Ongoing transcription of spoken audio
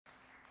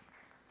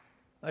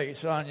Thank you,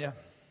 Sonia.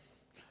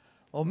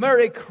 Well,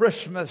 Merry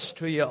Christmas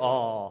to you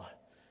all.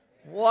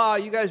 Wow,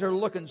 you guys are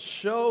looking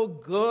so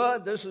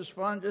good. This is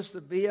fun just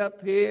to be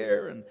up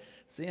here and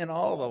seeing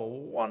all the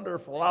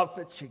wonderful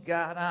outfits you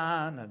got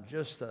on and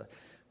just the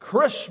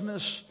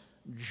Christmas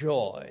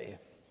joy.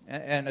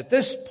 And at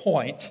this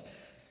point,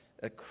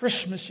 at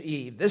Christmas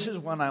Eve, this is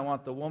when I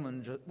want the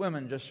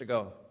women just to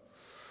go,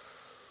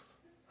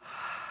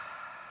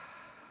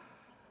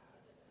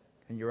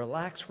 can you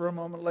relax for a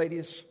moment,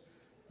 ladies?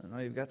 I know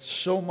you've got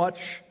so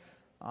much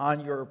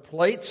on your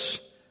plates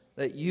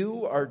that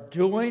you are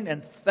doing,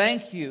 and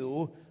thank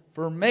you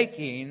for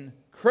making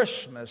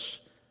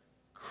Christmas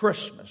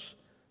Christmas.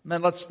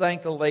 Men, let's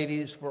thank the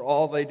ladies for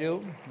all they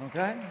do,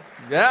 okay?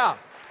 Yeah.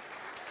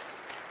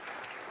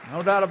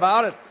 No doubt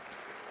about it.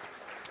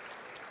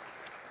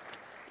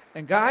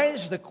 And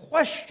guys, the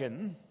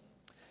question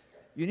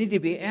you need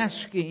to be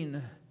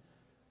asking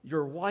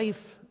your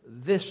wife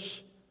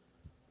this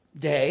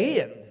day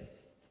and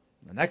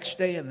the next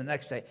day and the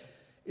next day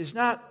is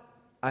not,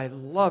 I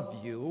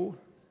love you.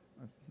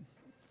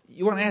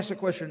 You want to ask the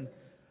question,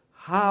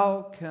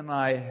 how can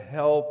I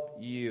help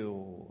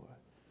you?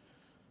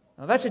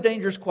 Now that's a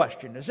dangerous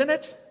question, isn't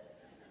it?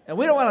 And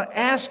we don't want to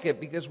ask it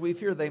because we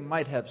fear they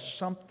might have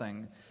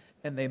something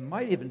and they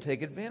might even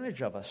take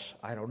advantage of us.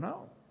 I don't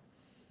know.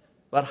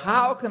 But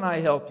how can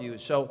I help you?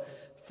 So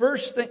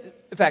first thing,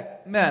 in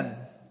fact, men,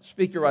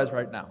 speak your eyes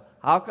right now.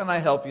 How can I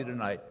help you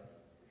tonight?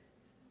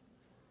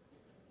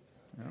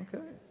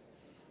 Okay.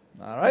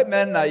 All right,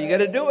 men, now you got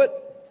to do it.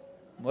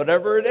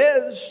 Whatever it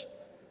is.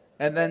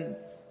 And then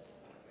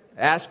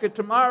ask it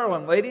tomorrow.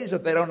 And ladies,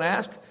 if they don't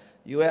ask,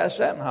 you ask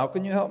them, how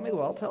can you help me?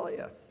 Well, I'll tell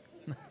you.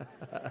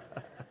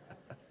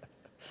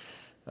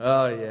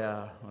 Oh,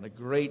 yeah. What a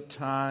great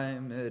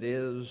time it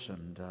is.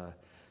 And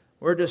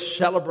we're just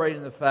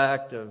celebrating the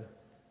fact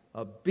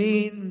of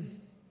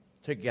being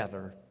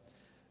together.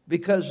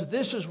 Because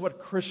this is what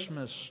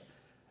Christmas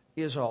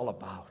is all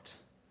about.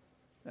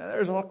 Now,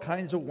 there's all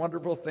kinds of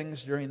wonderful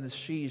things during this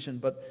season,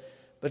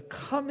 but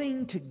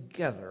coming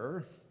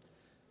together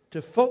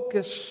to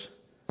focus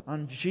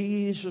on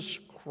Jesus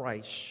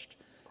Christ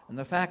and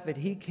the fact that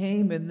He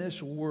came in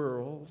this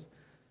world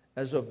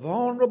as a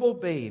vulnerable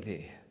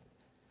baby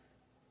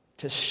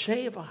to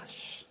save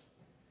us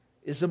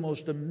is the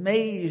most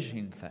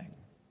amazing thing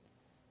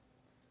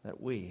that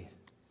we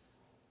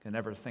can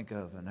ever think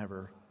of and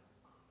ever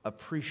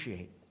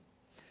appreciate.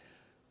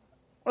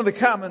 One of the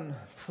common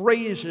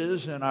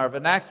phrases in our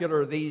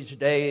vernacular these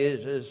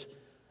days is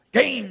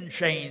game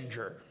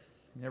changer.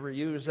 You ever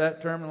used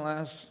that term in the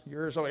last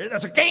year or so?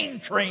 That's a game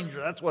changer.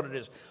 That's what it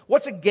is.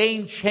 What's a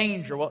game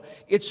changer? Well,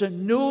 it's a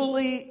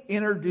newly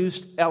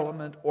introduced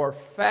element or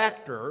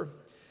factor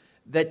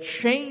that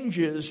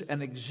changes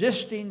an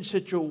existing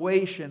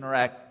situation or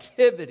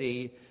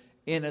activity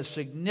in a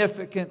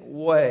significant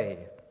way.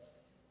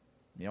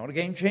 You know what a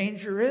game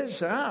changer is?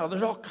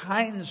 There's all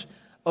kinds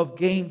of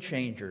game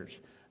changers.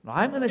 Now,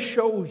 I'm going to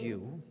show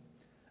you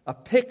a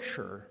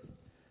picture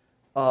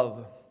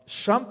of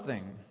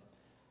something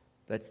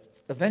that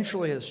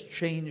eventually has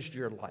changed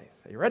your life.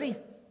 Are you ready?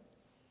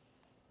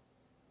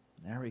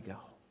 There we go.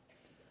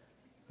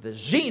 The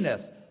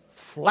Zenith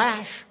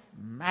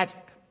Flashmatic.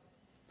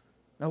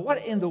 Now,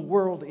 what in the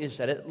world is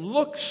that? It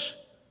looks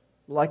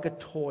like a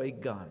toy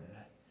gun.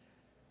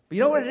 But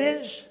you know what it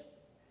is?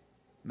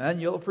 Man,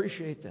 you'll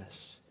appreciate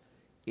this.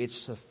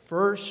 It's the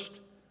first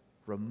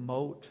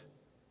remote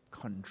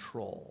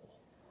control.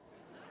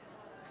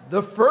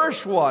 The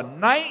first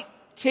one,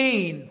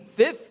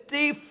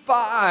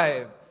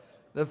 1955.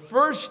 The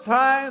first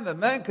time the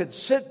men could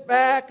sit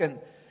back and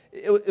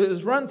it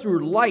was run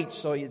through lights.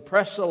 So you'd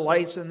press the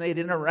lights and they'd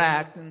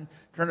interact and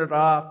turn it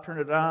off, turn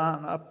it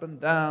on, up and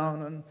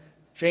down and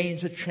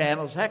change the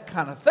channels, that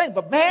kind of thing.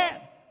 But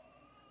man,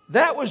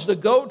 that was the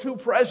go-to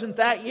present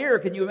that year.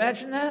 Can you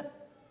imagine that?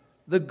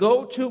 The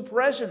go-to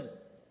present.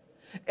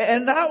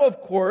 And now, of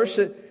course,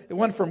 it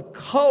went from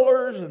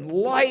colors and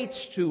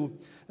lights to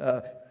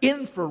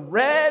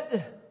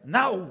infrared,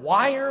 now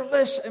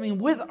wireless. I mean,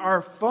 with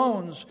our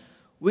phones,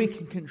 we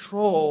can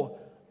control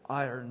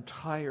our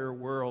entire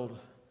world,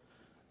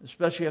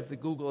 especially if the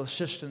Google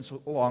Assistant's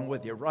along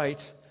with you,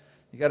 right?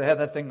 You got to have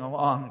that thing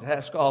along to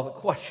ask all the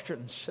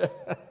questions.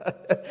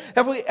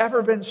 Have we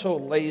ever been so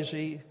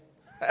lazy?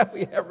 Have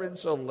we ever been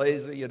so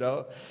lazy, you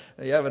know?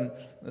 You having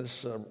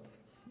this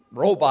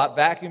robot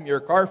vacuum your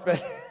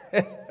carpet.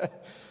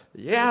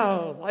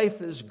 Yeah,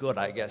 life is good,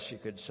 I guess you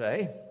could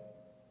say.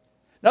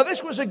 Now,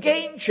 this was a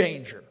game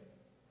changer.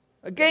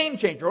 A game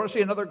changer. Want to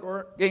see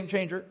another game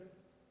changer?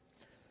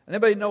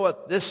 Anybody know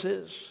what this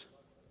is?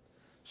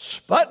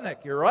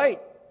 Sputnik, you're right.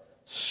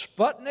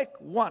 Sputnik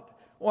 1.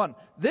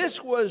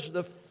 This was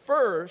the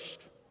first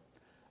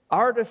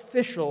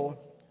artificial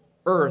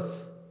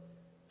Earth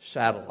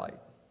satellite.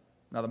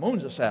 Now, the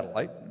moon's a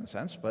satellite, in a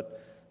sense,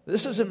 but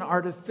this is an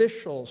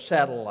artificial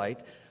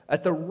satellite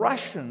that the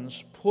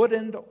Russians put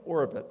into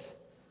orbit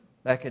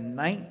back in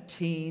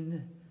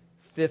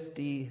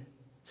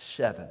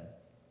 1957.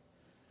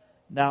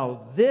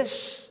 Now,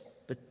 this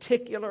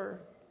particular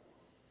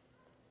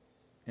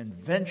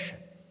invention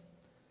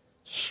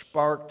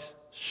sparked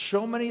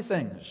so many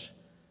things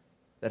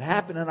that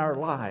happen in our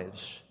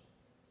lives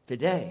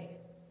today.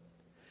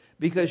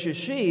 Because you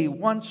see,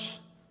 once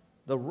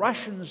the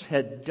Russians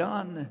had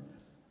done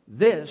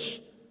this,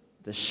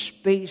 the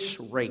space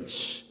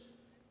race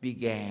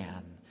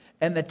began,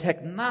 and the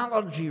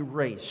technology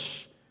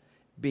race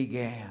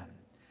began.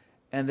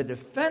 And the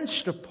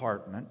Defense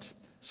Department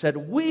said,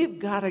 we've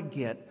got to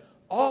get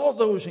all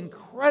those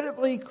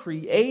incredibly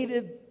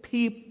creative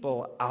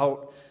people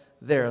out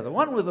there, the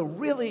one with the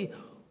really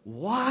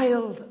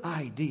wild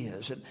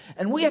ideas.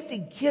 And we have to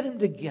get them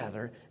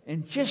together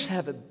and just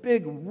have a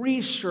big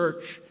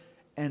research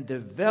and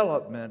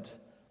development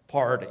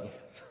party.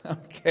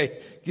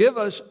 Okay, give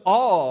us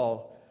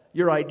all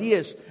your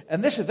ideas.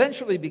 And this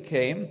eventually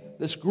became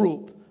this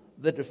group,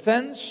 the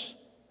Defense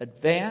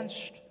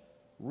Advanced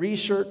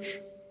Research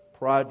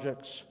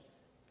Projects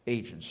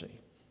Agency.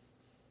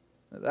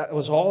 That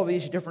was all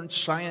these different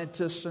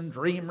scientists and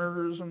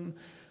dreamers, and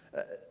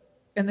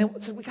they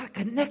said, we got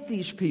to connect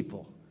these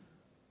people.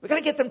 We got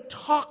to get them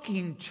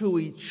talking to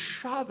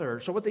each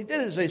other. So what they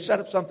did is they set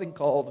up something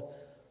called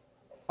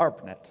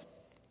ARPANET.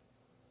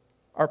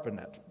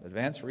 ARPANET,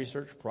 Advanced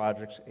Research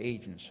Projects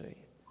Agency.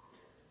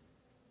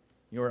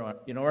 You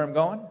know where I'm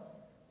going?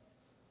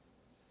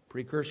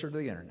 Precursor to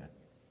the internet.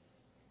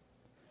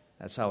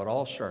 That's how it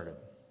all started.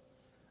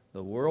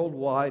 The World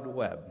Wide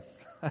Web.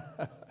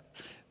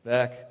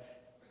 Back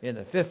in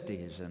the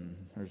 50s, and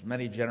there's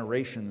many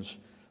generations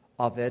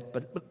of it.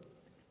 But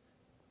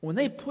when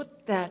they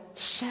put that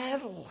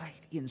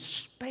satellite in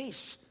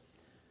space,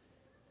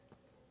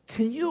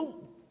 can you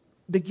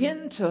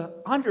begin to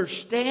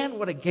understand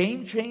what a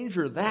game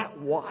changer that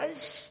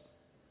was?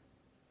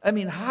 I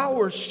mean, how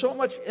we're so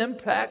much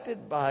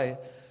impacted by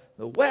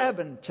the web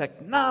and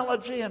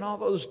technology and all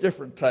those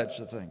different types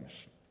of things.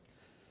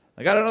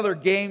 I got another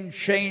game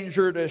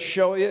changer to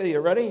show you. You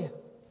ready?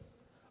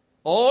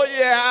 Oh,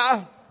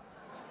 yeah.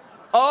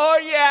 Oh,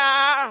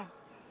 yeah.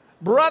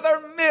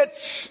 Brother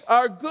Mitch,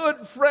 our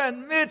good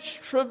friend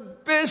Mitch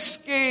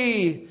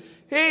Trubisky.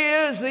 He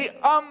is the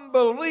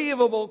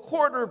unbelievable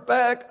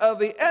quarterback of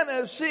the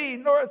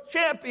NFC North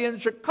champion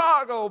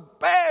Chicago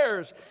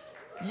Bears.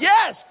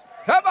 Yes!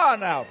 Come on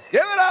now.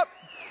 Give it up,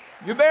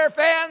 you Bear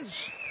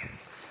fans.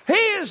 He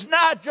is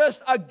not just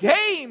a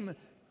game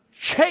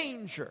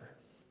changer.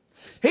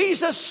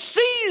 He's a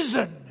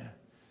season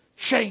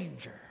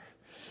changer.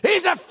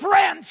 He's a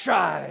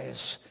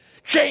franchise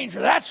changer.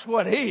 That's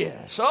what he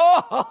is.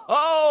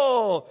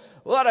 Oh,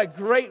 what a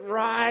great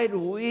ride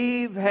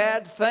we've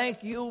had.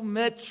 Thank you,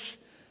 Mitch,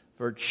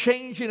 for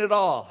changing it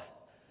all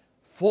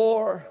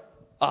for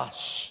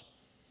us.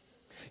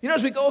 You know,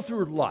 as we go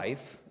through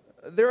life,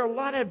 there are a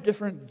lot of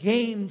different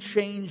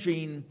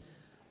game-changing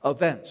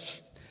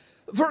events.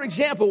 For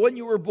example, when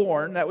you were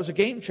born, that was a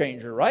game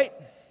changer, right?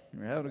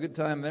 You're having a good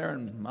time there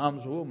in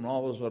mom's womb, and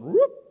all of a sudden,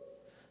 whoop,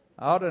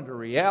 out into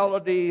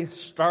reality,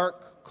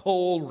 stark,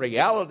 cold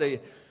reality.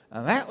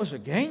 And that was a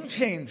game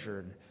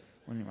changer.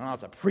 When you went out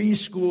to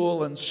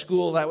preschool and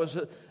school, that was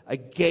a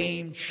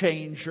game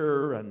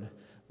changer. And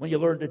when you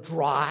learned to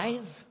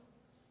drive,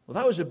 well,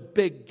 that was a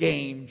big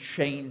game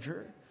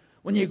changer.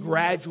 When you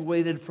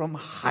graduated from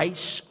high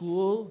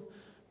school,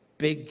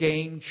 big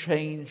game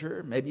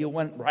changer. Maybe you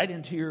went right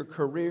into your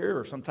career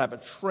or some type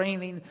of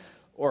training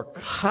or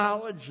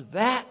college.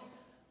 That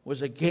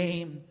was a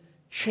game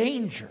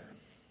changer.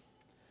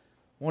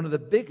 One of the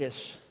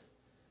biggest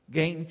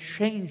game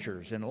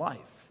changers in life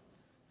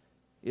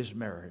is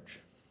marriage.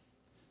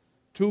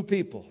 Two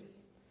people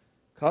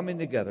coming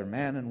together,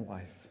 man and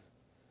wife.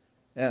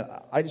 And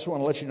I just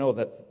want to let you know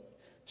that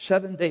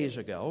 7 days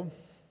ago,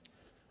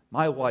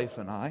 my wife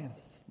and I,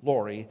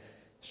 Lori,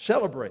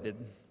 celebrated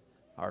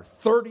our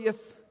 30th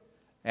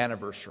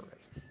anniversary.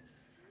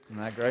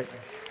 Isn't that great?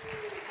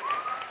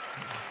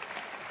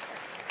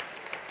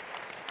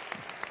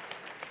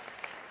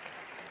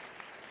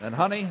 And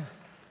honey,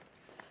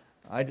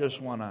 I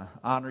just want to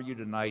honor you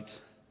tonight.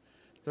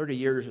 30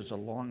 years is a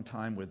long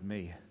time with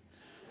me.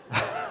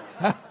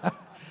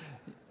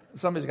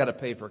 Somebody's got to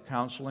pay for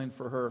counseling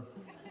for her.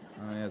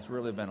 I mean, it's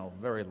really been a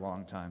very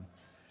long time.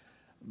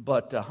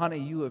 But honey,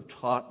 you have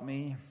taught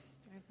me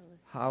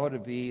how to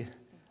be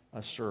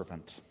a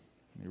servant.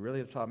 You really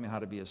have taught me how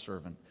to be a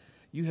servant.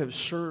 You have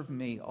served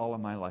me all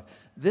of my life.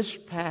 This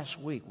past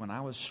week, when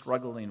I was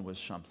struggling with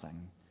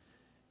something,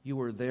 you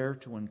were there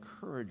to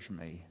encourage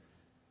me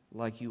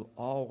like you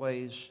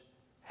always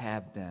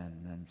have been.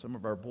 And some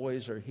of our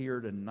boys are here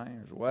tonight.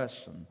 There's Wes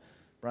and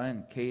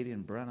Brian, Katie,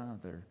 and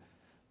Brenna. They're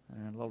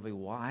lovely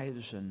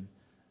wives, and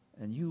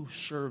you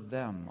served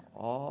them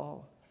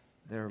all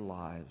their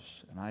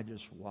lives. And I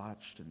just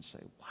watched and say,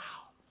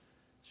 wow,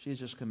 she's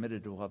just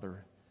committed to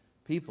other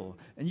people.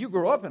 And you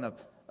grew up in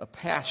a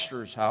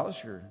pastor's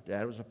house. Your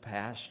dad was a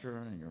pastor,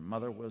 and your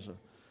mother was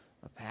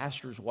a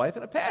pastor's wife.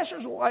 And a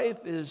pastor's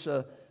wife is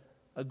a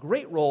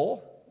great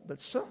role, but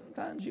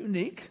sometimes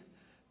unique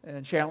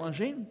and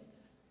challenging.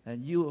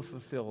 And you have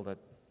fulfilled it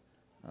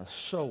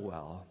so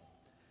well.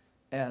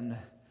 And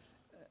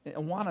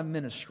Awana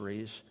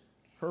Ministries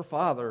her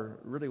father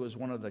really was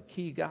one of the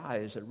key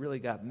guys that really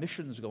got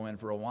missions going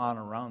for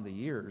Awana around the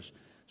years.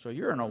 So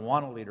you're an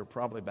Awana leader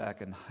probably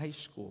back in high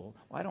school.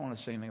 Well, I don't want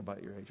to say anything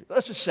about your age.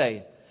 Let's just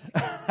say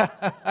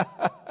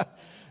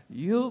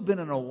you've been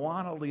an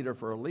Awana leader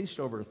for at least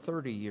over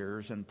 30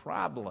 years and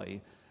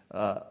probably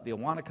the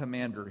Awana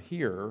commander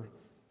here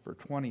for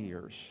 20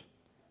 years.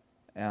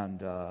 And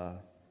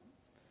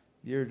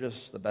you're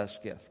just the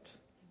best gift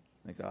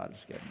that God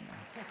has given you.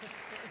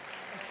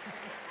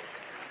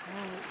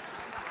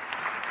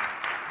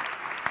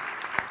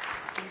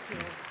 Thank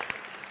you.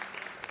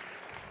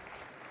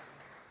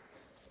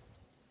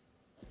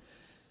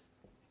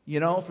 You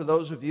know, for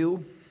those of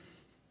you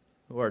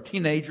who are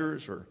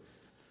teenagers or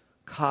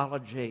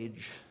college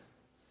age,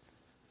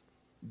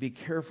 be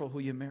careful who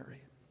you marry.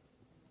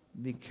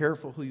 Be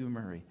careful who you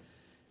marry.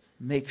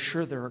 Make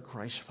sure they're a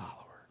Christ follower.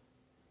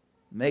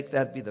 Make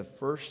that be the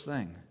first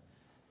thing,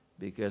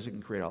 because it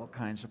can create all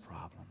kinds of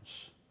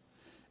problems.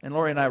 And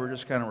Lori and I were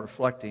just kind of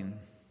reflecting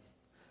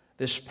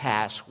this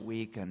past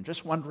week and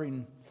just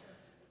wondering,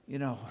 you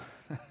know,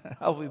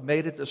 how we've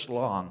made it this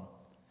long.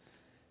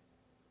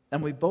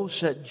 And we both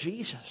said,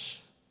 Jesus.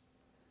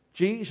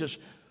 Jesus.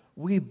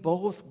 We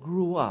both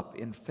grew up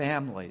in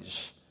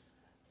families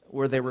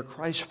where they were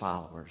Christ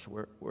followers,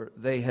 where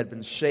they had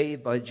been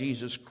saved by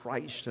Jesus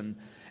Christ, and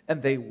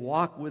they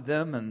walked with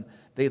them, and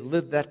they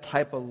lived that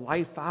type of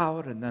life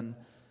out. And then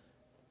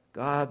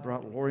God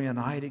brought Lori and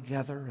I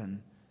together,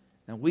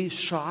 and we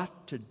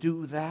sought to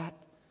do that,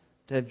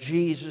 to have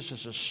Jesus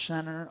as the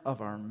center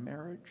of our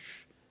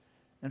marriage.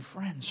 And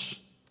friends,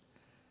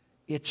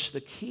 it's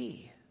the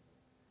key.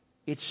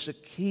 It's the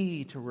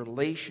key to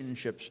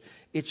relationships.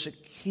 It's a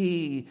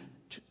key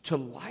to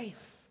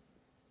life.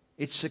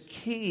 It's a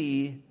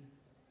key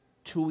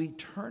to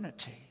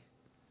eternity.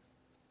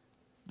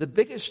 The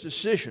biggest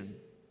decision,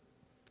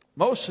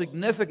 most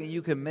significant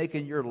you can make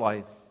in your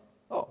life.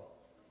 Oh,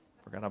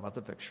 forgot about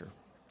the picture.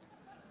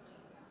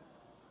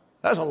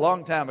 That was a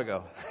long time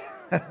ago.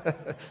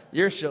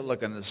 You're still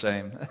looking the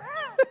same.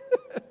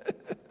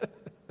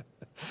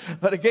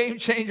 But a game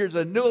changer is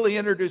a newly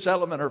introduced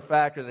element or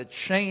factor that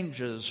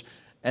changes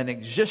an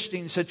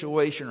existing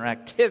situation or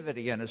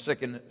activity in a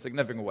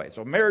significant way.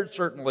 So marriage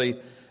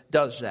certainly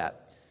does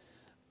that.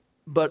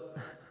 But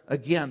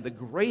again, the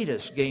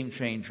greatest game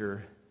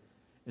changer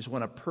is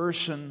when a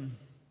person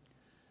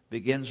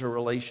begins a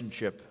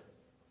relationship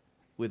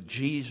with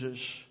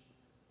Jesus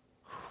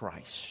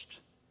Christ.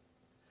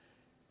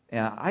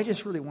 And I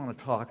just really want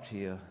to talk to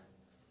you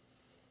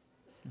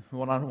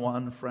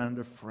one-on-one, friend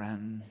to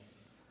friend.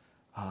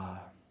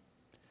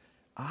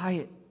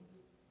 I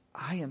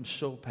am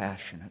so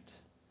passionate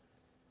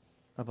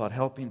about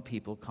helping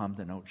people come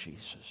to know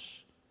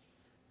Jesus.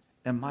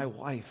 And my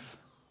wife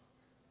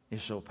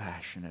is so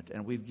passionate,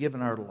 and we've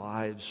given our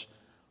lives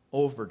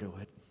over to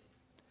it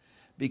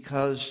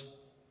because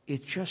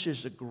it just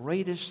is the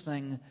greatest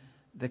thing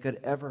that could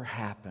ever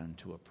happen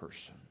to a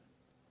person.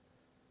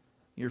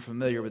 You're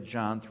familiar with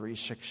John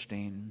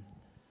 3:16.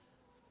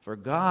 For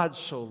God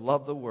so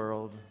loved the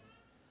world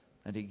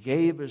that he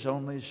gave his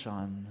only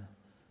Son,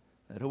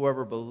 that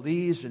whoever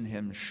believes in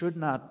him should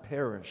not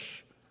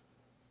perish,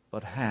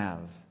 but have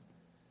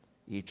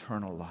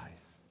eternal life.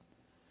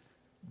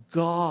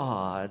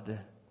 God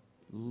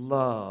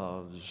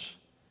loves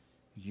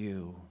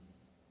you.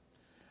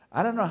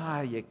 I don't know how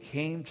you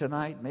came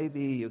tonight.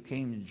 Maybe you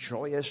came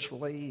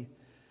joyously.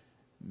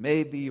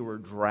 Maybe you were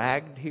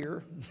dragged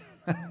here.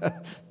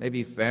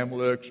 Maybe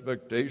family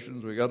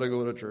expectations. We got to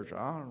go to church.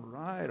 All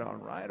right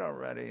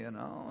already, you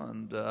know.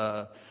 And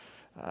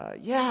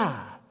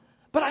yeah.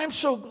 But I'm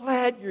so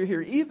glad you're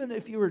here. Even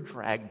if you were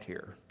dragged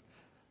here,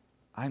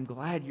 I'm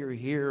glad you're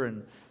here.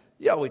 And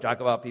yeah, we talk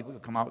about people who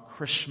come out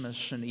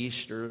Christmas and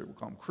Easter. We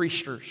call them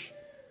Creasters.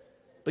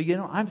 But you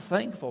know, I'm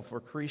thankful for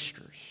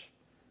Creasters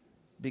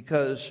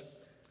because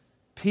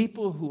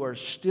people who are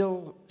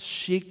still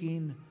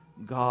seeking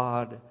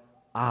God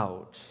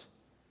out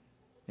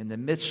in the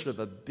midst of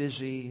a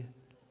busy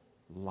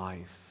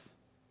life.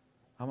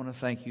 I want to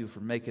thank you for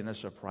making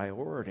this a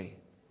priority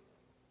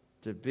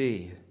to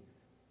be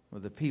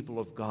with the people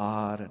of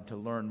God and to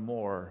learn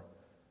more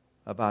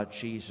about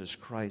Jesus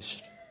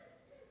Christ.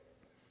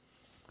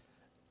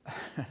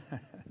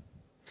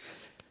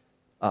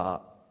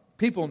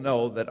 People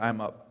know that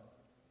I'm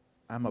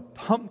a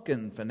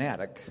pumpkin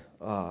fanatic.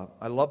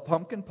 I love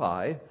pumpkin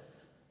pie.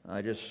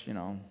 I just,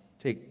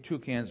 take 2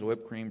 cans of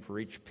whipped cream for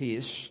each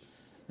piece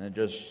and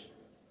just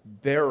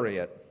bury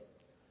it.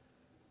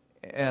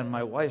 And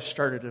my wife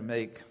started to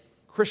make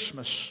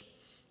Christmas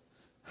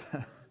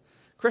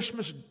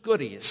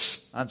goodies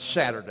on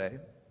Saturday.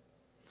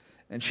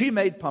 And she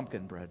made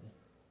pumpkin bread.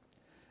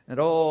 And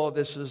oh,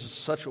 this is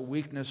such a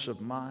weakness of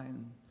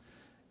mine.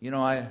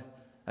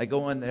 I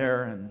go in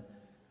there and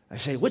I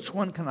say, which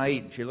one can I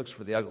eat? And she looks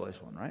for the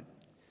ugliest one, right?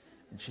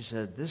 And she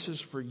said, this is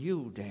for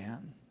you,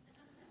 Dan.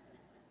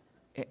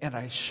 And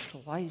I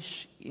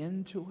slice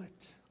into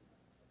it.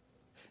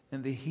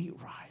 And the heat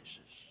rises.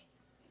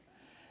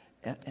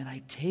 And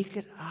I take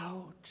it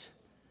out.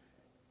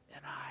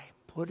 And I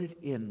put it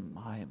in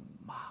my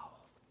mouth.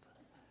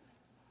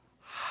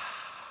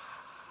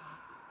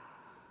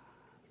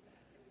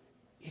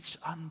 It's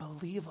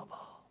unbelievable.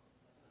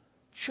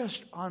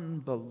 Just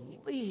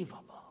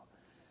unbelievable.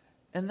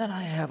 And then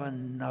I have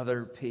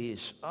another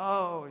piece.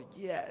 Oh,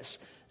 yes.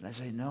 And I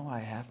say, no, I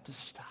have to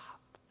stop.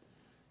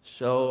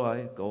 So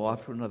I go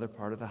off to another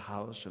part of the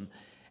house,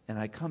 and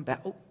I come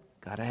back. Oh,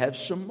 got to have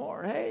some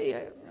more.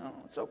 Hey,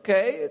 it's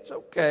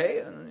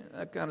okay, and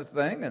that kind of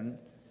thing. And,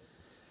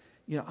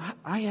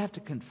 I have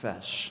to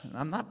confess, and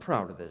I'm not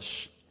proud of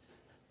this.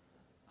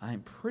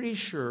 I'm pretty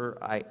sure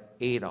I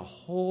ate a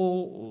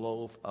whole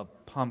loaf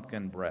of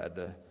pumpkin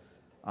bread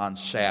on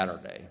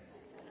Saturday.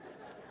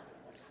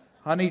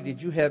 Honey,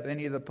 did you have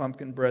any of the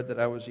pumpkin bread that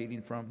I was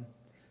eating from?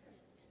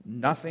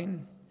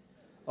 Nothing?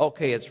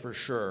 Okay, it's for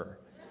sure.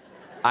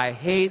 I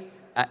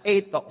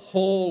ate the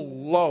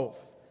whole loaf.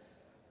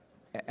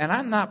 And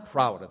I'm not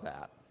proud of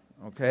that,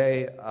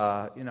 okay?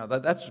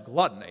 That's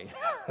gluttony.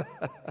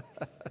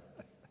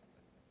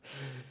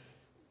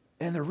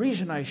 And the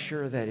reason I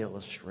share that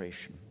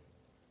illustration,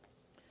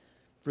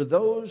 for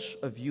those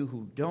of you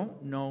who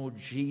don't know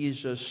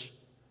Jesus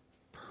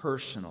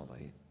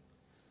personally,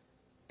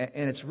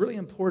 and it's really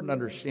important to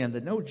understand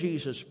that know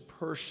Jesus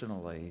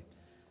personally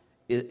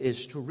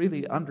is to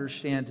really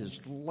understand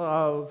His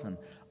love and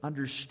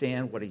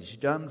understand what He's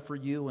done for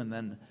you, and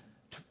then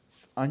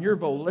on your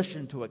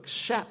volition to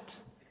accept,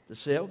 to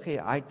say, okay,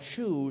 I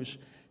choose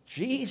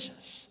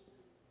Jesus.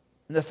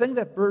 And the thing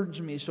that burdens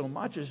me so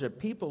much is that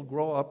people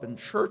grow up in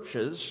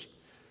churches,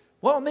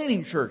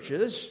 well-meaning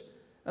churches,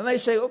 and they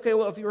say, okay,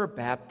 well, if you were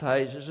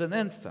baptized as an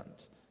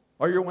infant,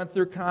 or you went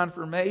through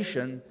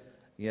confirmation,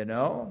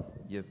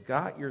 you've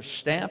got your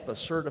stamp of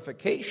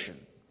certification.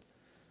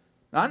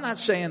 Now, I'm not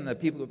saying that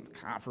people with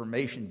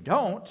confirmation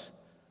don't,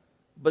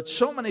 but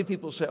so many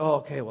people say, oh,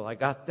 okay, well, I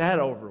got that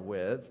over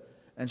with,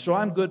 and so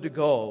I'm good to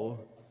go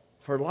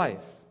for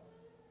life.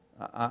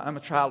 I'm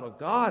a child of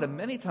God, and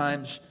many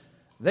times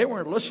they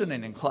weren't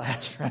listening in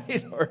class,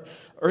 right?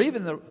 Or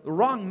even the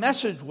wrong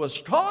message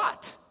was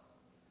taught.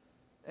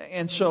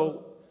 And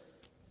so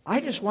I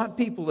just want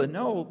people to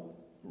know,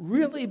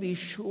 really be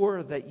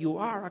sure that you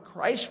are a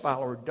Christ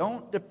follower.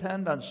 Don't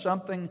depend on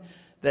something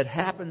that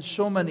happened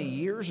so many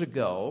years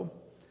ago.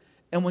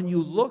 And when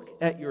you look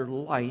at your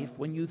life,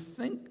 when you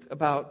think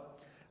about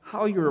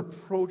how you're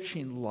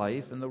approaching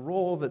life and the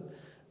role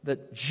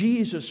that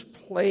Jesus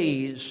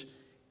plays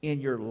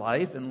in your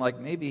life, and like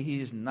maybe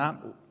He's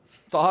not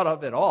thought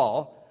of at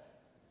all,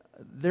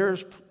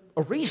 there's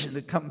a reason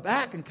to come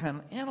back and kind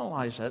of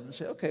analyze that and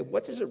say, okay,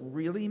 what does it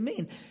really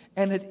mean?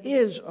 And it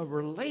is a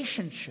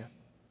relationship.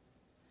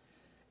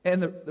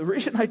 And the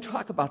reason I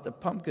talk about the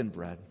pumpkin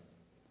bread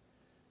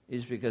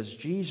is because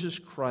Jesus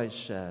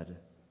Christ said,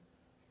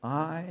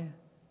 I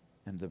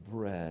am the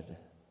bread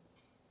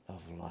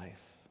of life.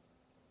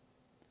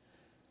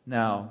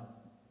 Now,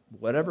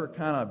 whatever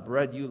kind of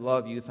bread you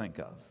love, you think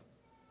of.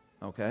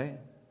 Okay?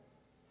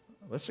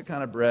 What's the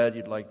kind of bread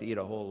you'd like to eat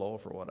a whole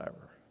loaf or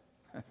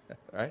whatever?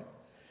 Right?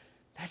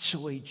 That's the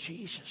way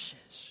Jesus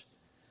is.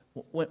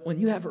 When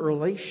you have a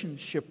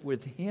relationship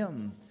with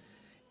Him,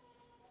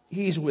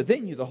 He's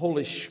within you. The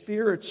Holy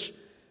Spirit's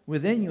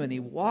within you, and He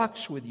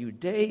walks with you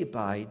day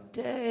by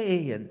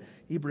day, and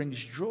He brings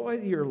joy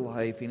to your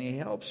life, and He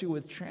helps you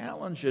with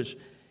challenges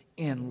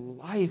in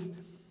life.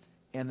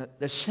 And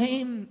the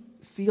same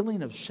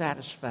feeling of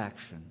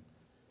satisfaction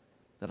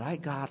that I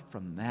got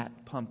from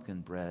that pumpkin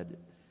bread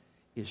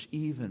is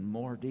even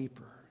more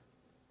deeper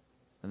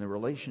than the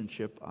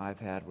relationship I've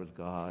had with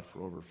God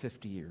for over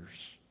 50 years.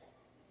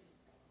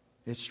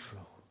 It's true.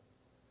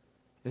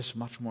 It's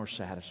much more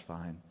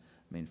satisfying.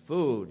 I mean,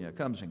 food,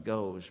 comes and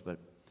goes,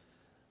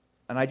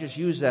 and I just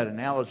use that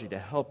analogy to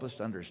help us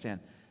to understand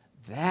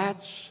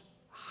that's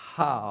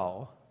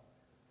how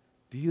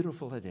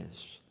beautiful it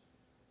is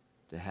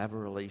to have a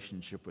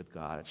relationship with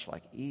God. It's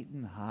like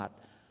eating hot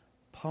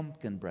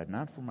pumpkin bread,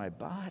 not for my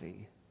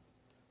body,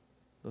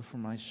 but for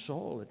my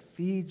soul. It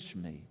feeds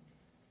me.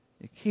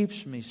 It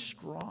keeps me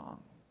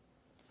strong.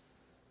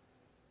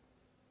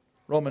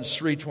 Romans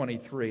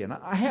 3:23, and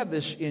I have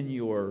this in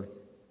your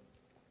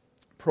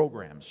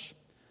programs.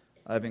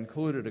 I've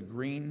included a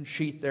green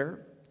sheet there,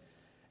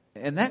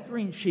 and that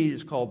green sheet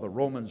is called the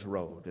Romans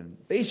Road, and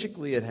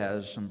basically it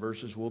has some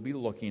verses we'll be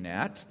looking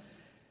at,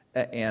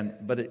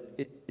 but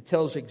it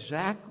tells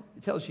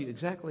you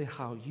exactly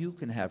how you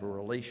can have a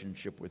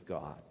relationship with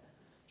God.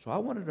 So I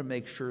wanted to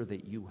make sure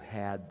that you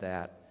had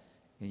that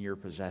in your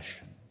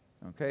possession.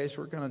 Okay,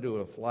 so we're going to do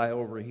a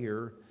flyover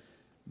here,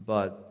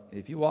 but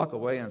if you walk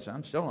away and say,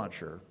 I'm still not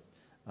sure,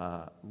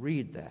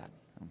 read that,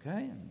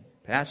 okay, and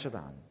pass it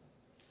on.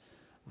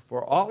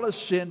 For all have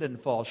sinned and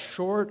fall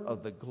short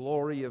of the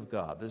glory of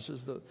God. This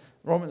is the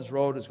Romans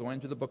Road is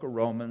going to the book of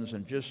Romans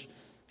and just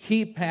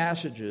key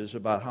passages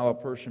about how a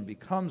person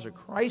becomes a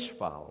Christ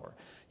follower.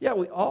 Yeah,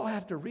 we all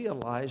have to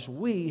realize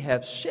we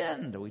have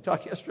sinned. We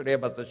talked yesterday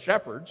about the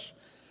shepherds,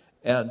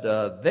 and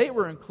they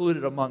were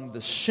included among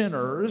the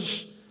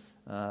sinners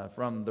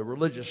from the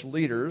religious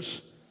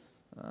leaders'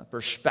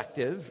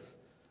 perspective.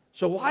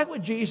 So why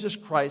would Jesus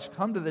Christ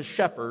come to the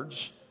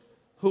shepherds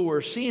who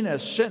were seen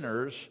as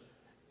sinners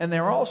And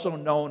they're also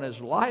known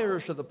as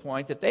liars to the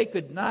point that they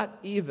could not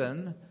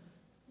even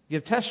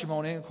give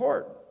testimony in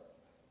court.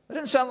 It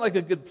didn't sound like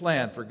a good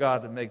plan for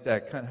God to make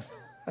that kind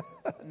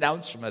of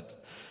announcement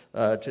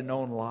to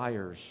known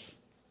liars.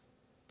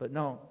 But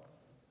no,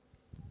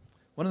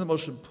 one of the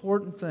most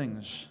important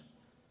things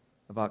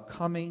about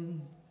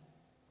coming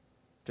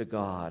to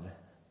God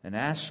and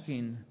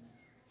asking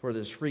for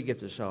this free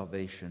gift of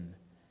salvation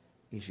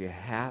is you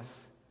have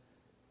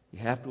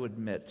to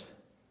admit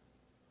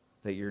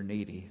that you're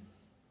needy.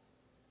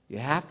 You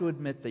have to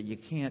admit that you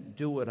can't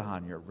do it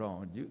on your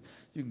own. You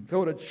can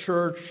go to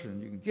church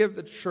and you can give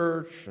to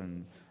church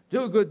and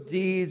do good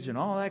deeds and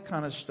all that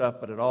kind of stuff,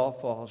 but it all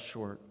falls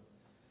short.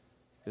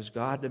 Because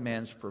God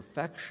demands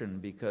perfection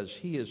because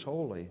He is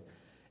holy.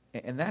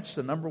 And that's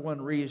the number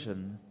one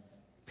reason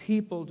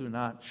people do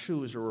not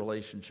choose a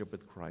relationship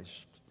with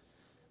Christ.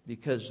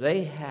 Because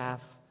they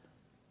have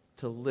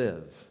to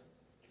live,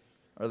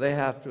 or they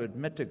have to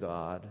admit to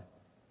God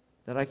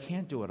that I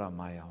can't do it on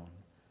my own,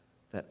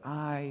 that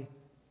I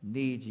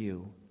need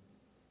you.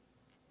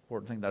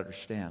 Important thing to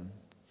understand.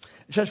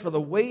 It says, for the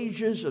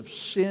wages of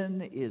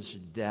sin is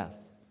death.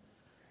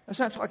 That's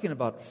not talking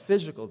about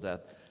physical death.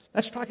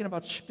 That's talking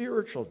about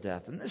spiritual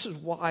death. And this is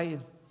why,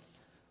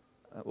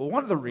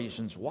 one of the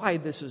reasons why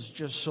this is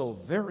just so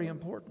very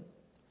important.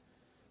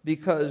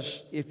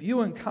 Because if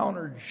you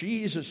encounter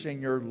Jesus in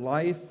your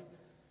life,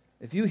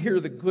 if you hear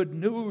the good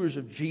news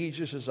of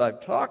Jesus as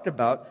I've talked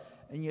about,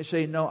 and you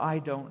say, no, I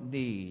don't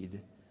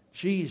need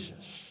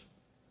Jesus,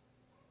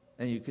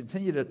 and you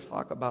continue to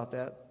talk about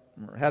that,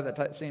 or have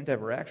that same type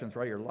of reaction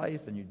throughout your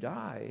life, and you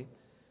die,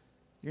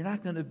 you're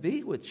not going to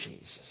be with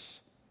Jesus.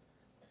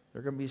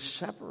 They're going to be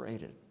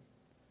separated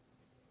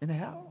in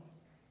hell.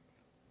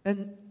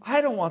 And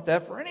I don't want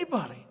that for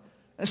anybody.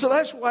 And so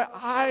that's why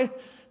I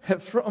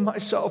have thrown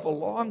myself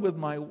along with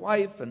my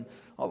wife and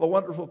all the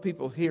wonderful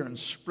people here in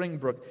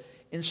Springbrook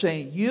in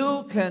saying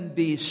you can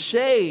be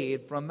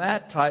saved from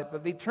that type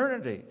of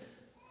eternity.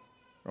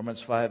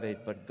 Romans 5:8.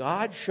 But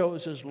God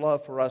shows His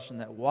love for us in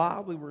that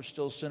while we were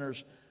still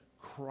sinners,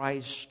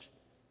 Christ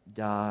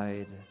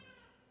died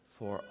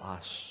for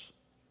us.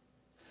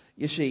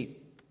 You see,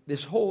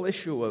 this whole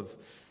issue of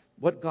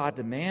what God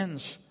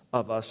demands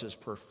of us is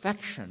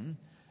perfection,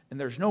 and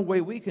there's no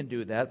way we can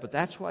do that, but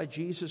that's why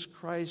Jesus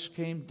Christ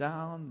came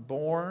down,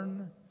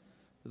 born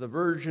to the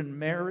Virgin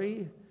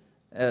Mary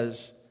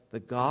as the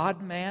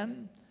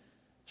God-man,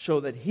 so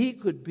that He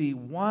could be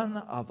one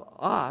of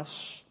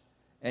us,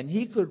 and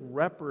He could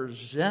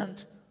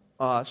represent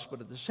us, but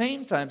at the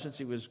same time, since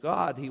He was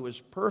God, He was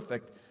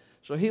perfect,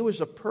 so He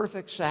was a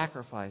perfect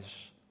sacrifice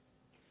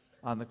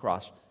on the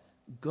cross.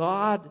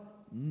 God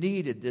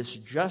needed this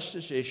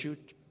justice issue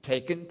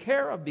taken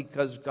care of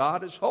because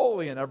God is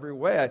holy in every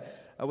way.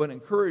 I would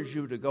encourage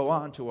you to go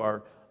on to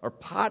our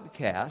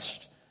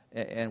podcast,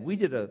 and we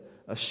did a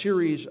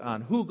series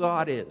on who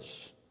God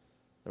is,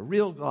 the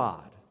real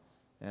God.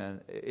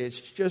 And it's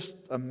just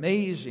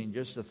amazing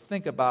just to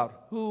think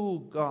about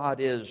who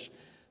God is.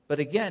 But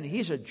again,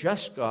 He's a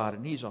just God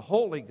and He's a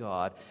holy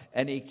God,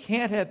 and He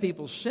can't have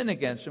people sin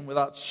against Him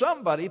without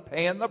somebody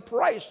paying the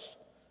price.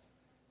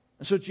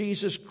 And so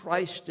Jesus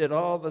Christ did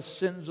all the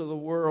sins of the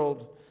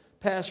world,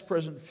 past,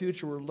 present,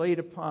 future, were laid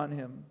upon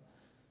Him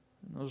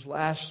in those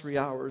last 3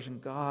 hours,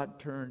 and God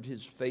turned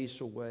His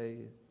face away.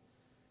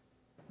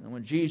 And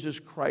when Jesus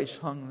Christ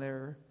hung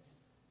there,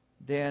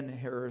 Dan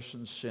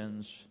Harrison's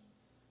sins,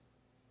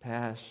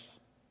 past,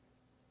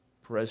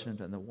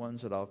 present, and the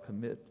ones that I'll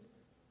commit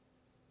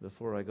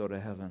before I go to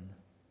heaven,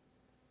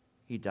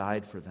 He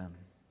died for them.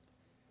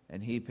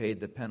 And He paid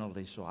the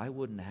penalty so I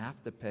wouldn't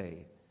have to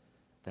pay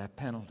that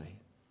penalty.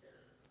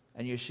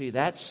 And you see,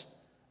 that's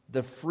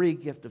the free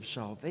gift of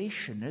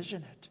salvation,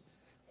 isn't it?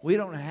 We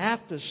don't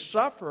have to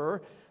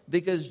suffer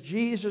because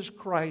Jesus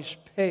Christ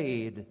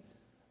paid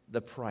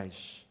the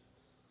price.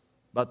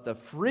 But the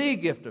free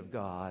gift of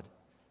God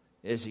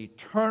is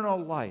eternal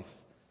life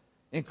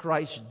in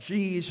Christ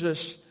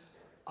Jesus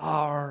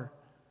our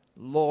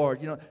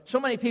Lord. You know, so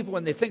many people,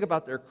 when they think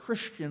about their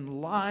Christian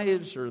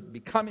lives or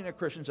becoming a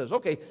Christian, says,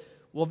 okay,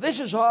 well,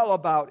 this is all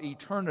about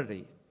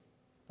eternity.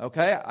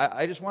 Okay,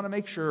 I just want to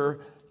make sure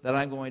that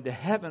I'm going to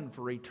heaven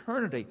for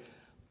eternity.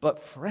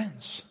 But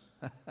friends,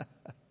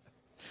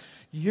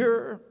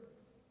 your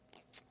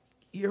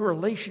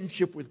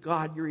relationship with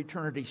God, your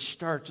eternity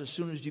starts as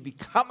soon as you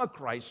become a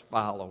Christ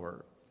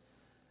follower.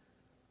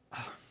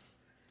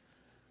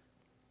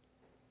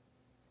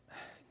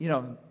 You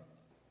know,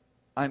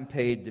 I'm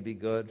paid to be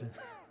good,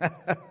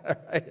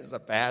 right? As a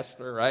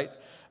pastor, right?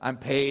 I'm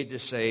paid to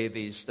say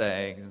these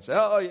things and say,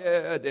 oh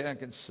yeah, Dan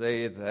can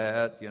say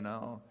that, you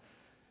know.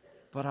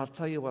 But I'll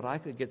tell you what, I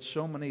could get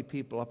so many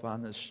people up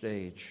on this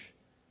stage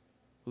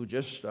who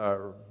just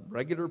are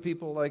regular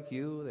people like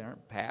you. They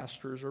aren't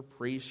pastors or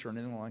priests or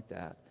anything like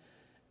that.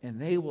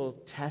 And they will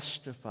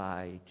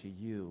testify to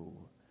you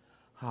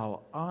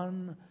how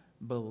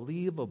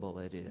unbelievable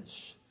it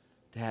is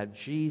to have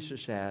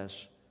Jesus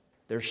as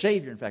their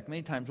Savior. In fact,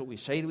 many times what we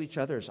say to each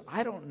other is,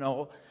 I don't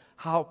know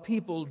how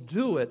people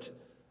do it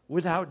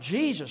without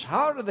Jesus.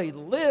 How do they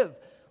live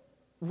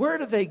where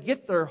do they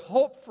get their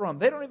hope from?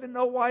 They don't even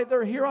know why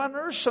they're here on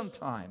earth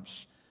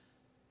sometimes.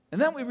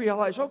 And then we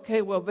realize,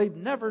 okay, well, they've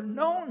never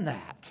known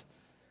that.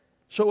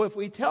 So if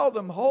we tell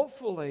them,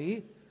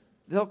 hopefully,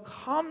 they'll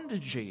come to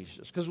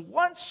Jesus. Because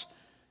once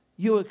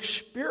you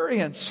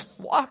experience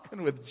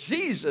walking with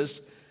Jesus,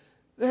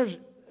 there's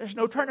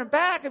no turning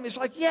back. I mean, it's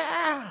like,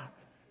 yeah,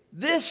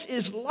 this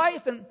is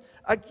life. And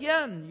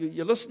again,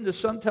 you listen to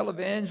some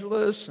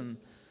televangelists and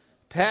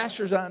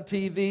pastors on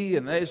TV,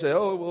 and they say,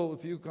 oh, well,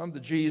 if you come to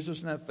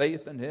Jesus and have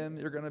faith in Him,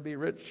 you're going to be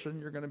rich and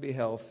you're going to be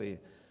healthy.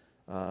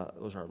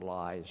 Those are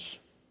lies.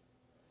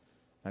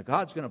 Now,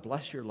 God's going to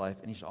bless your life,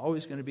 and He's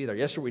always going to be there.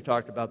 Yesterday we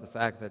talked about the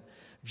fact that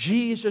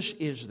Jesus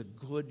is the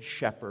good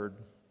shepherd.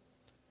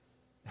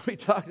 We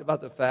talked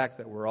about the fact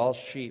that we're all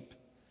sheep.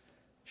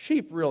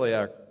 Sheep really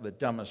are the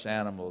dumbest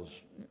animals.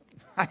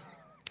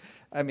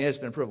 I mean, it's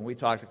been proven. We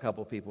talked to a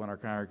couple of people in our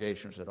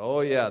congregation who said, oh,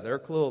 yeah, they're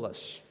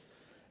clueless.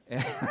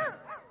 And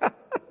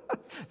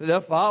they'll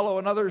follow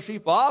another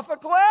sheep off a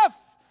cliff.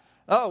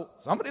 Oh,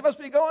 somebody must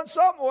be going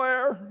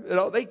somewhere.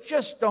 They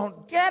just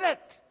don't get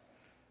it.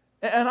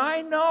 And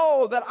I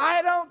know that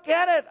I don't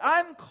get it.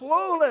 I'm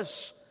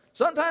clueless.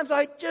 Sometimes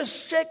I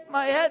just shake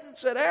my head and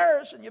say,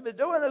 Harrison, you've been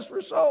doing this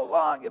for so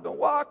long. You've been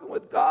walking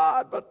with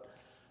God, but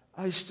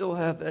I still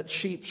have that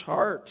sheep's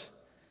heart.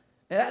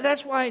 And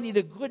that's why I need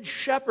a good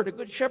shepherd. A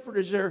good shepherd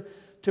is there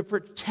to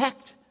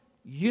protect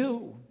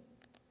you.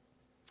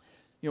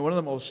 One of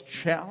the most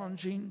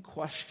challenging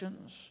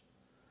questions,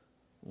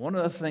 one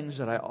of the things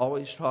that I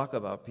always talk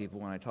about people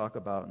when I talk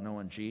about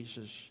knowing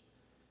Jesus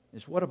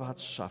is, what about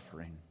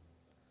suffering?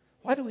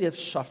 Why do we have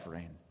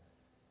suffering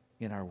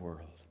in our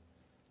world?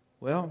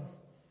 Well,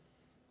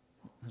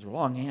 there's a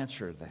long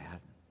answer to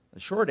that. The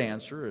short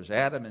answer is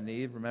Adam and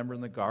Eve, remember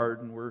in the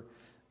garden, were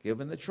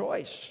given the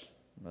choice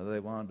whether they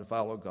wanted to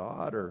follow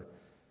God or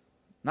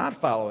not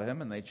follow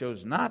Him, and they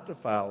chose not to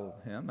follow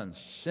Him, and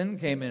sin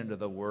came into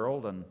the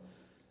world, and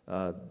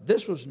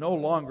this was no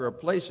longer a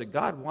place that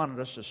God wanted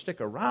us to stick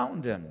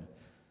around in,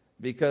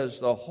 because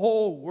the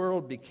whole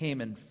world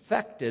became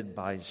infected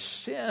by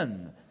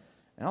sin.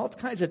 And all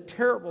kinds of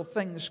terrible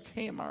things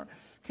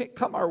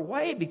come our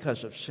way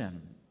because of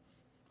sin.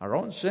 Our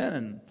own sin,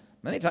 and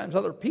many times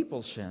other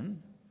people's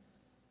sin.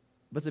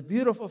 But the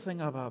beautiful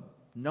thing about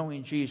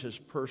knowing Jesus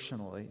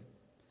personally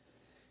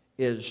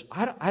is,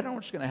 I don't know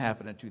what's going to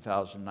happen in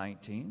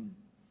 2019.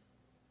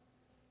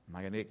 Am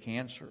I going to get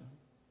cancer?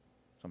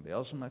 Somebody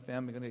else in my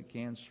family going to get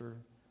cancer?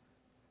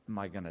 Am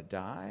I going to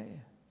die?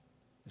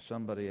 Is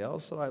somebody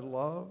else that I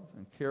love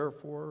and care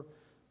for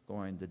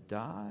going to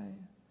die?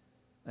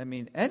 I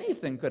mean,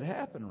 anything could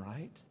happen,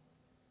 right?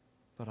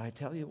 But I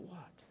tell you what,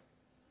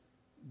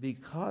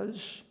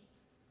 because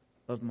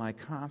of my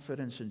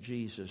confidence in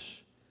Jesus,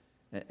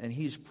 and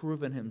He's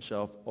proven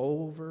Himself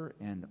over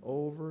and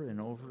over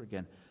and over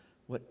again,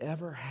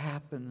 whatever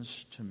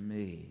happens to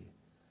me,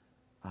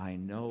 I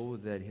know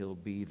that He'll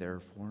be there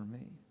for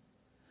me.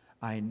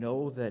 I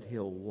know that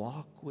He'll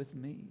walk with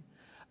me.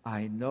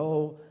 I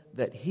know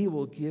that He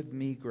will give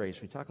me grace.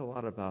 We talk a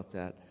lot about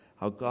that.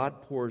 How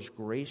God pours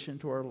grace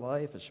into our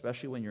life,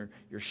 especially when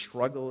you're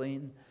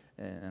struggling.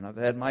 And I've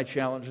had my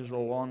challenges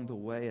along the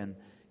way. And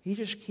He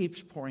just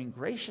keeps pouring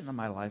grace into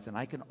my life. And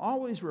I can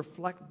always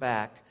reflect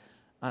back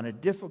on a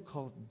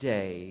difficult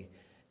day.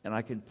 And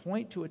I can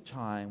point to a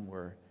time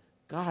where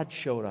God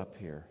showed up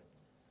here.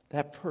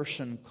 That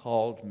person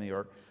called me.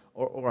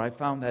 Or I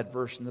found that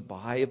verse in the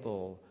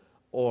Bible.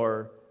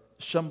 Or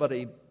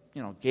somebody,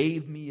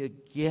 gave me a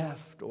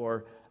gift.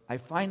 Or I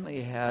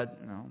finally had,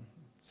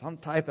 some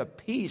type of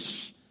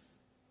peace.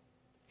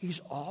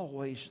 He's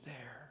always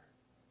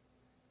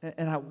there.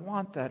 And I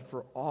want that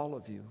for all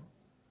of you.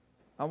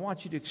 I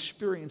want you to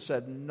experience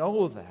that,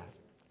 know that.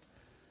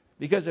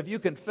 Because if you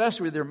confess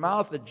with your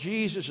mouth that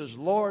Jesus is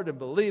Lord and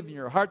believe in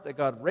your heart that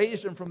God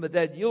raised Him from the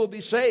dead, you'll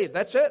be saved.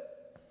 That's it.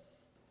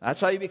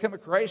 That's how you become a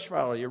Christ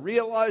follower. You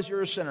realize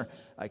you're a sinner.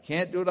 I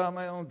can't do it on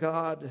my own,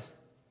 God.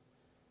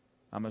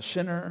 I'm a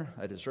sinner.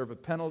 I deserve a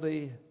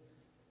penalty.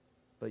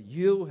 But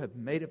you have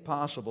made it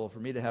possible for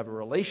me to have a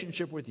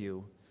relationship with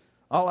you.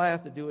 All I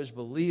have to do is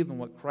believe in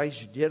what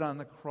Christ did on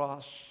the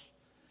cross.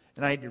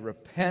 And I need to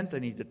repent. I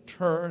need to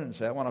turn and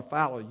say, I want to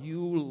follow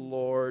you,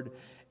 Lord.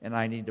 And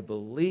I need to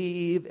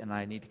believe and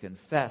I need to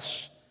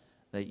confess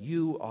that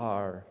you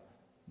are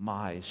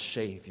my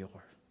Savior.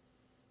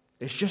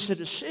 It's just a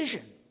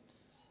decision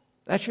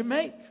that you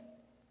make.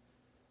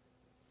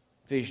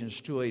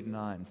 Ephesians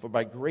 2:8-9. For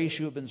by grace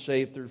you have been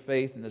saved through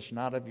faith, and it's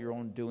not of your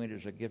own doing, it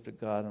is a gift of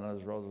God, and not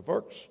as a result of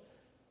works,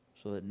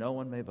 so that no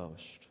one may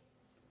boast.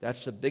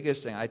 That's the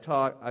biggest thing. I've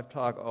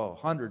talked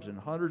hundreds and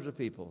hundreds of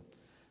people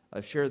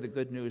I've shared the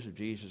good news of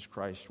Jesus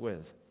Christ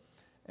with.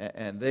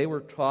 And they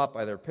were taught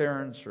by their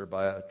parents or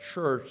by a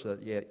church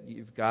that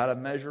you've got to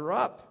measure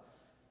up.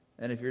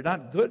 And if you're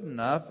not good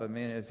enough,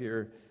 if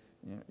your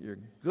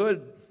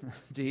good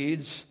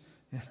deeds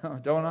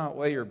don't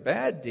outweigh your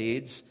bad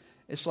deeds,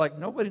 it's like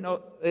they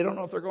don't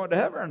know if they're going to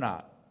heaven or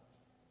not.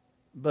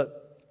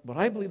 But what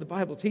I believe the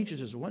Bible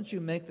teaches is once you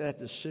make that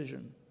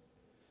decision,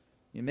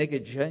 you make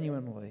it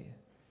genuinely,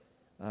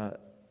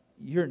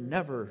 you're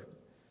never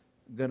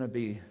going to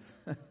be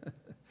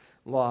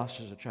lost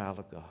as a child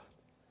of God.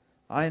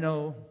 I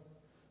know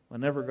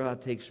whenever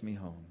God takes me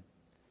home,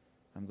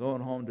 I'm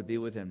going home to be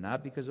with Him,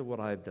 not because of what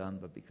I've done,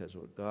 but because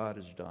of what God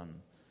has done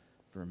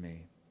for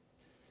me.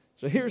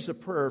 So here's the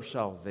prayer of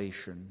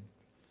salvation.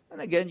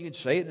 And again, you can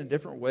say it in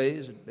different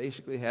ways. It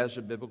basically has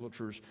the biblical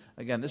truths.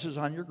 Again, this is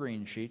on your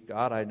green sheet.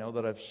 God, I know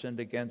that I've sinned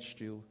against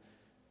you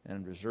and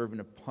am deserving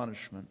of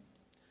punishment.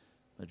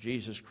 But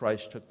Jesus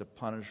Christ took the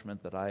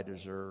punishment that I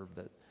deserved.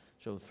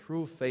 So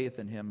through faith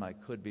in Him, I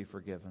could be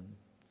forgiven.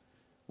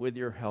 With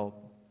your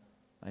help,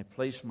 I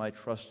place my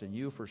trust in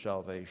you for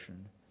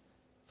salvation.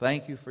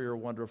 Thank you for your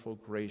wonderful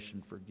grace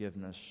and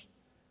forgiveness,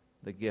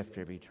 the gift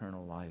of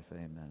eternal life.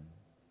 Amen.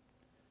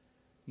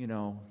 You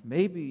know,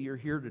 maybe you're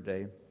here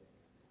today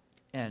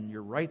and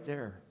you're right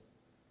there.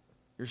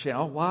 You're saying,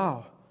 oh,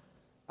 wow,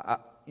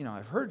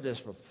 I've heard this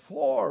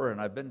before,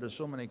 and I've been to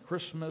so many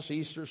Christmas,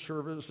 Easter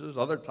services,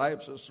 other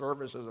types of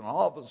services, and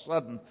all of a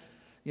sudden,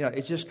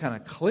 it's just kind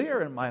of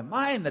clear in my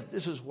mind that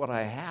this is what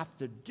I have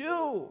to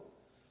do.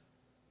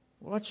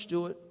 Well, let's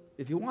do it.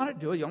 If you want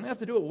to do it, you only have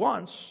to do it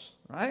once,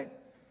 right?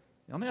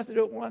 You only have to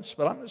do it once,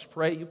 but I'm going to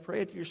pray. You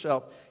pray it to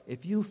yourself.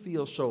 If you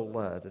feel so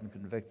led and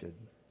convicted,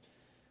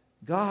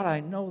 God, I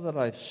know that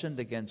I've sinned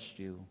against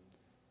you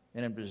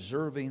and am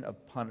deserving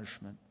of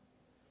punishment.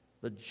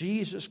 But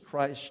Jesus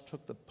Christ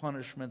took the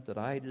punishment that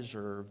I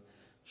deserved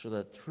so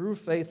that through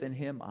faith in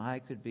Him I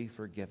could be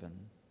forgiven.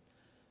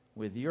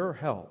 With your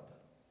help,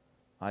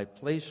 I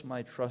place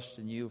my trust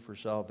in you for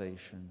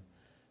salvation.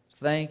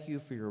 Thank you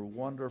for your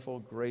wonderful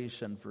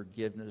grace and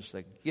forgiveness,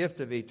 the gift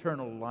of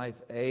eternal life.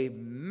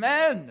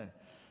 Amen.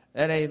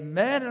 And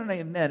amen and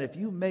amen. If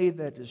you made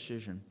that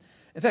decision.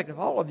 In fact, if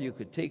all of you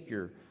could take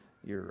your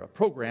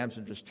programs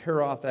and just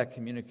tear off that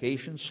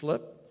communication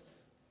slip,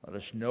 let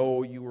us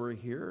know you were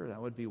here.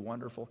 That would be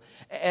wonderful.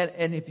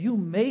 And if you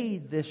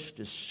made this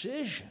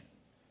decision,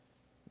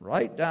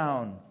 write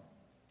down,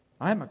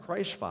 I'm a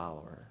Christ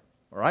follower,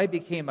 or I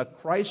became a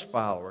Christ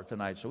follower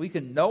tonight, so we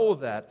can know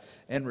that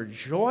and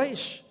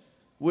rejoice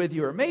with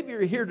you. Or maybe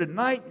you're here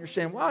tonight and you're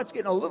saying, wow, it's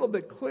getting a little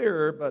bit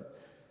clearer, but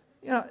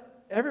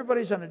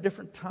everybody's on a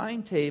different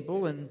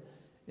timetable, and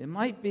it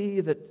might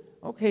be that,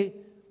 okay,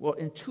 well,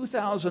 in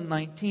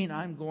 2019,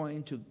 I'm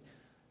going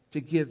to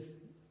give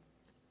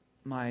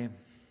my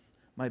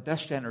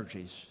best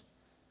energies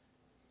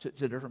to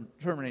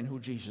determining who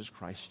Jesus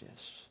Christ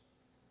is.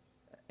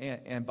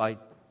 And by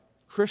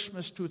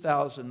Christmas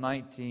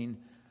 2019,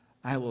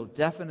 I will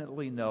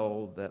definitely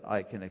know that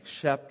I can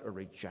accept or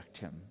reject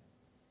Him.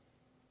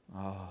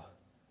 Oh,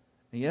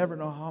 and you never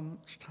know how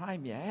much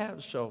time you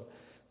have, so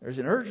there's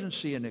an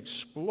urgency in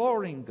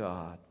exploring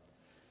God.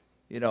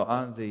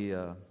 On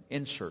the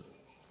insert,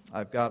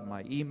 I've got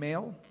my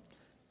email,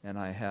 and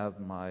I have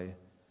my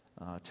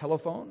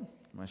telephone,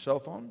 my cell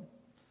phone.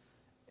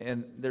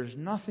 And there's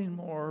nothing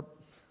more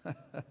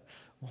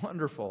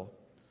wonderful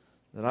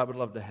that I would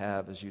love to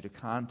have is you to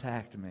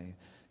contact me.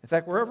 In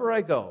fact, wherever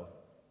I go,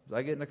 as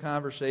I get into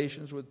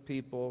conversations with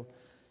people,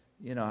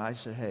 I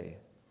say, hey,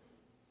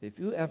 if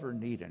you ever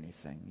need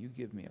anything, you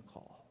give me a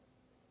call.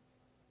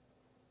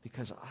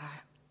 Because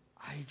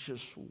I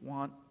just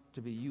want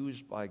to be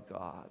used by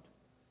God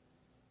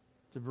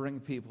to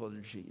bring people to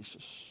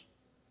Jesus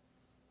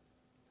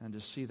and to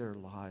see their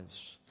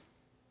lives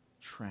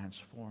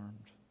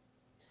transformed.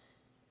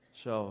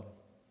 So,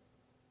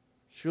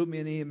 shoot me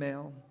an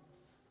email.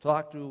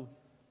 Talk to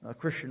a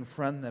Christian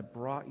friend that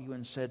brought you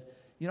and said,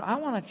 I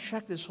want to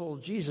check this whole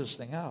Jesus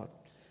thing out.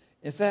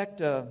 In fact,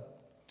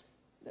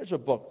 there's a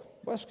book.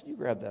 Wes, can you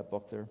grab that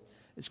book there?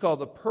 It's called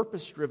The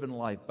Purpose-Driven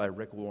Life by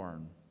Rick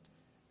Warren.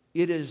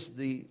 It is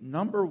the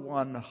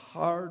 #1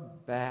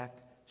 hardback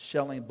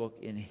selling book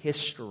in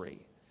history.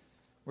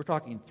 We're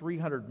talking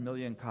 300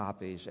 million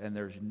copies, and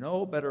there's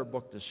no better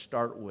book to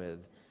start with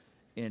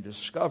in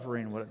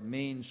discovering what it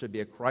means to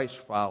be a Christ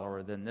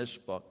follower than this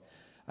book.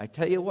 I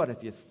tell you what,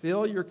 if you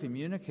fill your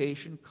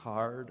communication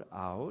card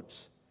out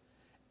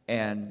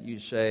and you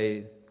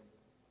say,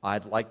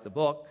 I'd like the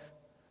book,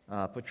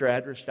 put your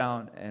address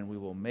down and we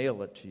will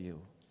mail it to you.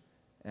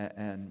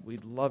 And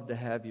we'd love to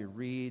have you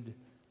read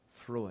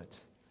through it.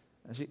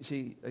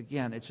 See,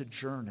 again, it's a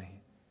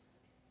journey.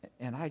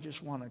 And I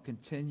just want to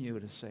continue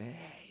to say,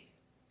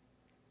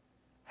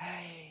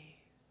 hey,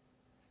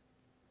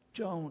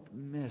 don't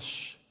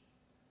miss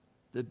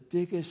the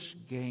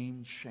biggest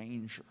game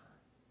changer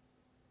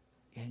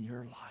in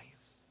your life.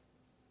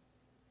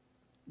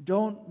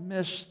 Don't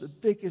miss the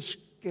biggest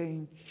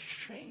game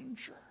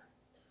changer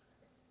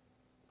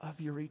of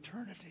your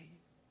eternity.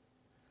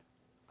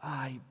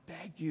 I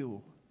beg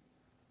you,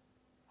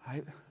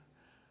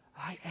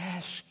 I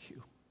ask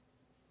you,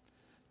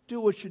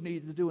 do what you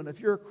need to do. And if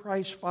you're a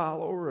Christ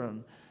follower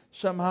and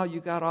somehow you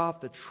got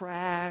off the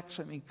tracks,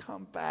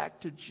 come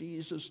back to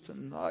Jesus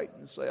tonight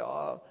and say,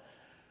 oh,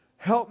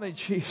 help me,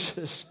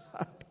 Jesus.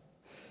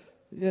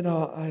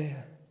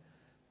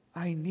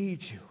 I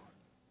need you.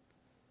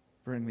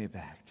 Bring me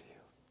back to you.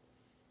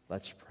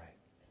 Let's pray.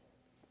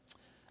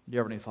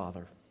 Dear Heavenly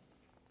Father,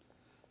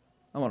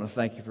 I want to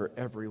thank you for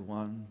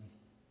everyone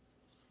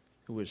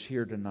who is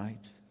here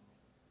tonight.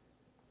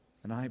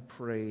 And I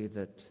pray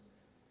that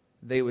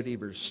they would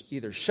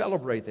either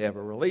celebrate they have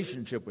a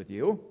relationship with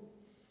you,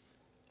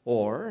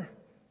 or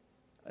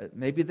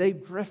maybe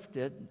they've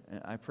drifted.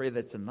 I pray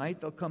that tonight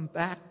they'll come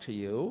back to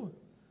you.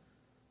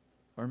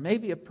 Or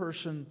maybe a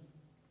person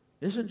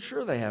isn't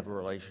sure they have a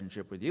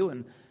relationship with you,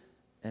 and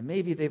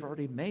maybe they've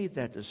already made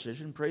that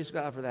decision. Praise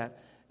God for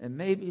that. And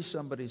maybe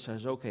somebody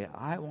says, okay,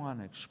 I want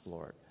to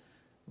explore it.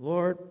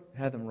 Lord,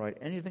 have them write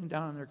anything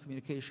down on their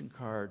communication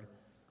card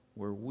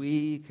where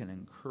we can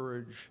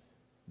encourage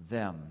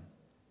them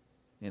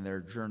in their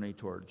journey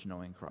towards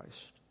knowing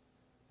Christ.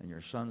 In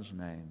your Son's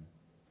name,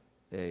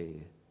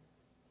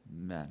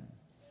 amen.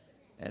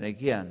 And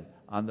again,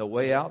 on the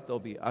way out, there'll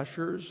be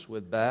ushers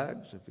with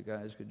bags, if you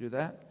guys could do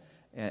that.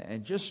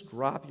 And just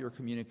drop your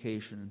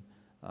communication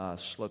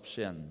slips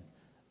in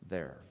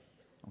there.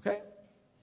 Okay?